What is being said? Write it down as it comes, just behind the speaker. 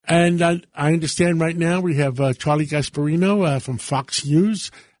And I understand right now we have Charlie Gasparino from Fox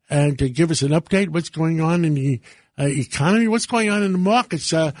News, and to give us an update, what's going on in the economy, what's going on in the markets.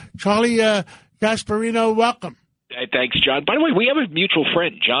 Charlie Gasparino, welcome. Thanks, John. By the way, we have a mutual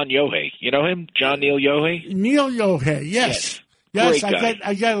friend, John Yohei. You know him, John Neil Yohei? Neil Yohei, yes. Yes,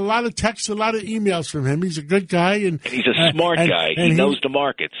 I get a lot of texts, a lot of emails from him. He's a good guy, and he's a smart guy. He knows the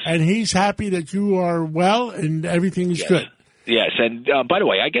markets, and he's happy that you are well and everything is good. Yes, and by the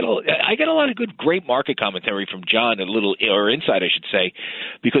way, I get a lot of great market commentary from John, or insight, I should say,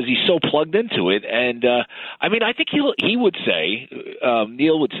 because he's so plugged into it. And I mean, I think he would say,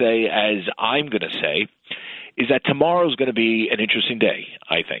 Neil would say, as I'm going to say, is that tomorrow's going to be an interesting day,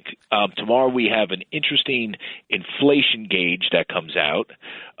 I think. Tomorrow we have an interesting inflation gauge that comes out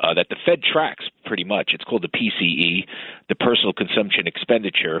that the Fed tracks pretty much. It's called the PCE, the Personal Consumption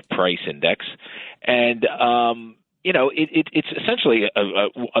Expenditure Price Index. And, it's essentially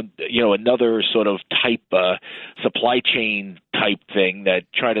another sort of type supply chain type thing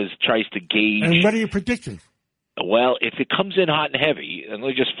that tries to gauge. And what are you predicting? Well, if it comes in hot and heavy, and let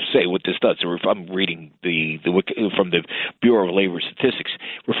me just say what this does. So if I'm reading from the Bureau of Labor Statistics,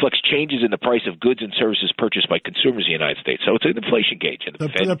 reflects changes in the price of goods and services purchased by consumers in the United States. So it's an inflation gauge. And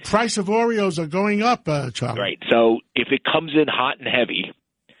the price of Oreos are going up, Charlie. Right. So if it comes in hot and heavy,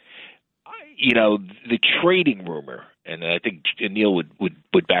 the trading rumor, and I think Neil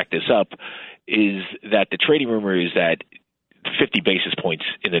would back this up, is that the trading rumor is that 50 basis points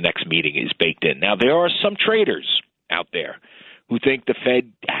in the next meeting is baked in. Now, there are some traders out there who think the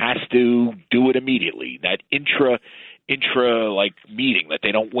Fed has to do it immediately, that intra like meeting, that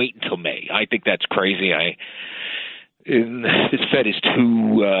they don't wait until May. I think that's crazy. This Fed is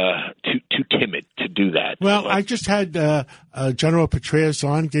too timid to do that. Well, I just had General Petraeus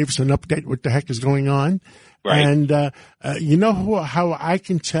on, gave us an update what the heck is going on. Right. And you know how I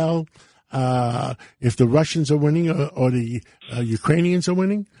can tell if the Russians are winning or the Ukrainians are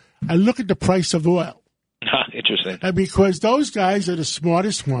winning? I look at the price of oil. Interesting. Because those guys are the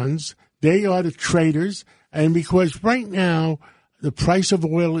smartest ones. They are the traders. And because right now the price of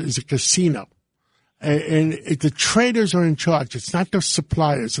oil is a casino. And the traders are in charge. It's not the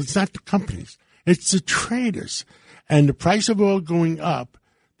suppliers. It's not the companies. It's the traders. And the price of oil going up,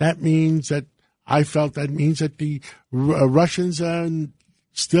 that means that the Russians are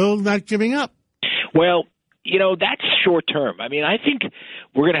still not giving up. Well, that's short term. I mean, I think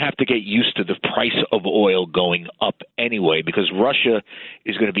we're going to have to get used to the price of oil going up anyway, because Russia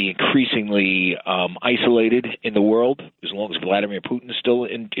is going to be increasingly isolated in the world as long as Vladimir Putin is still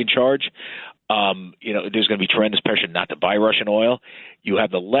in charge. There's going to be tremendous pressure not to buy Russian oil. You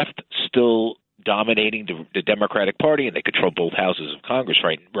have the left still dominating the Democratic Party, and they control both houses of Congress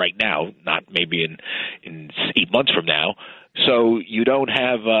right now, not maybe in 8 months from now. So you don't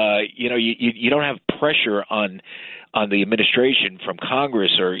have you don't have pressure on the administration from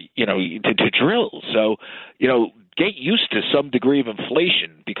Congress or to drill. So get used to some degree of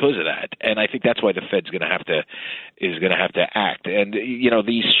inflation because of that, and I think that's why the Fed's going to have to act. And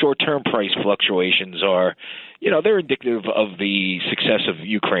these short-term price fluctuations are they're indicative of the success of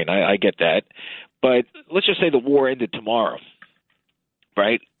Ukraine. I get that, but let's just say the war ended tomorrow,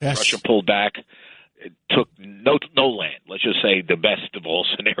 right? Yes. Russia pulled back. It took no land. Let's just say the best of all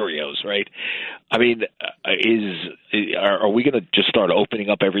scenarios, right? I mean, are we going to just start opening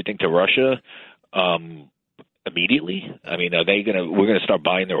up everything to Russia immediately? I mean, we're going to start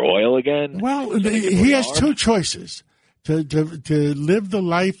buying their oil again? Well, he has two choices: to live the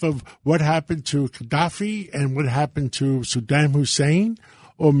life of what happened to Gaddafi and what happened to Saddam Hussein,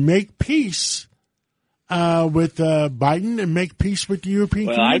 or make peace with Biden and make peace with the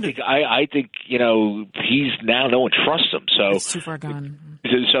European community. I think he's now no one trusts him. So it's too far gone.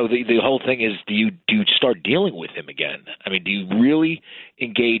 So the whole thing is, do you start dealing with him again? I mean, do you really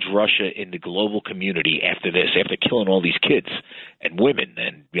engage Russia in the global community after this, after killing all these kids and women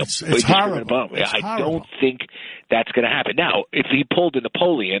and it's horrible. I don't think that's going to happen. Now, if he pulled a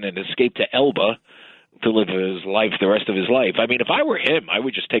Napoleon and escaped to Elba to live his life the rest of his life. I mean, if I were him, I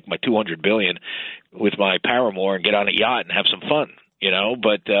would just take my $200 billion with my paramour and get on a yacht and have some fun.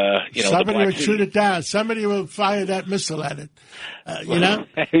 But somebody would shoot it down. Somebody will fire that missile at it.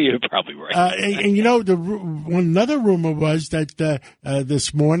 You're probably right. Another rumor was that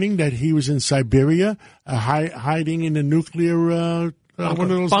this morning that he was in Siberia, hiding in a nuclear one of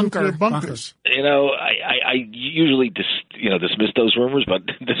those bunker. nuclear bunkers. I usually dismiss those rumors, but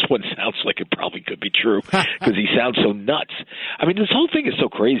this one sounds like it probably could be true because he sounds so nuts. I mean, this whole thing is so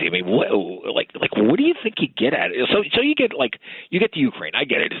crazy. I mean, what do you think you get at it? So you get the Ukraine. I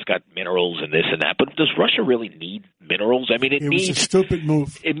get it. It's got minerals and this and that, but does Russia really need minerals? I mean, it needs a stupid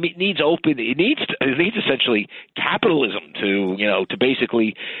move. It needs essentially capitalism to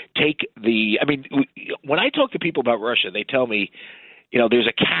basically take the. I mean, when I talk to people about Russia, they tell me, there's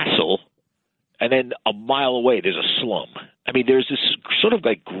a castle, and then a mile away there's a slum. I mean, there's this sort of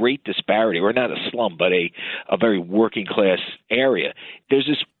like great disparity, or not a slum, but a very working class area. There's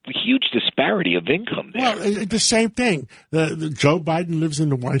this huge disparity of income there. Well, the same thing. Joe Biden lives in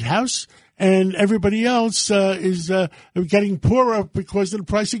the White House, and everybody else is getting poorer because of the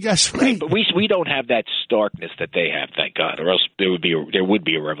price of gasoline. But we don't have that starkness that they have, thank God, or else there would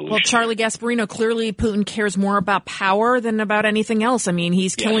be a revolution. Well, Charlie Gasparino, clearly Putin cares more about power than about anything else. I mean,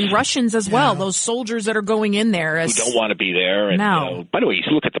 he's killing Russians as well. Those soldiers that are going in there who don't want to be there. And, no. By the way,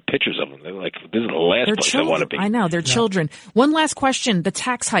 you look at the pictures of them. They're like, this is the last place I want to be. I know, they're children. One last question: the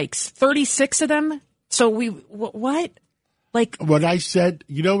tax hikes, 36 of them. So what? Like what I said,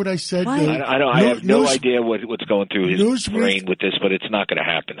 you know what I said? I have no idea what's going through his brain with this, but it's not going to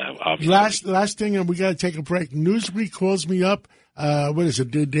happen, obviously. Last thing, and we got to take a break. Newsweek calls me up. What is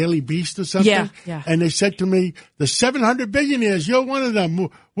it, the Daily Beast or something? Yeah. And they said to me, the 700 billionaires, you're one of them.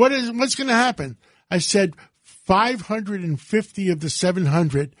 What's going to happen? I said 550 of the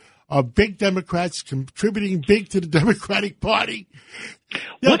 700 are big Democrats contributing big to the Democratic Party.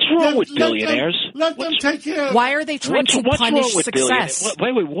 What's wrong with billionaires? Let them take care of it. Why are they trying to punish success?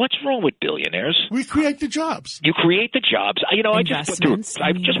 Wait, what's wrong with billionaires? We create the jobs. You create the jobs. I just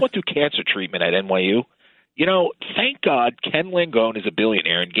went through cancer treatment at NYU. Thank God Ken Langone is a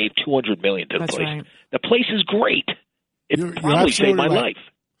billionaire and gave $200 million to the place. Right. The place is great. It probably saved my life.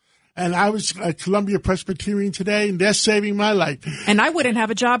 And I was at Columbia Presbyterian today, and they're saving my life. And I wouldn't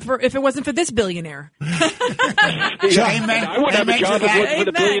have a job if it wasn't for this billionaire. Amen. I wouldn't have a job if it wasn't for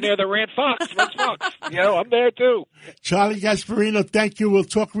the billionaire that ran Fox. What's Fox? I'm there too. Charlie Gasparino, thank you. We'll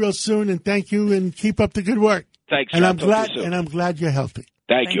talk real soon, and thank you, and keep up the good work. Thanks. And I'm glad you're healthy.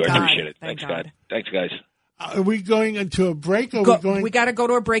 Thank you. God. I appreciate it. Thank Thanks, God. Thanks, guys. Are we going into a break? We got to go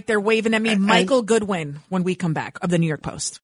to a break. They're waving at me. Michael Goodwin when we come back of the New York Post.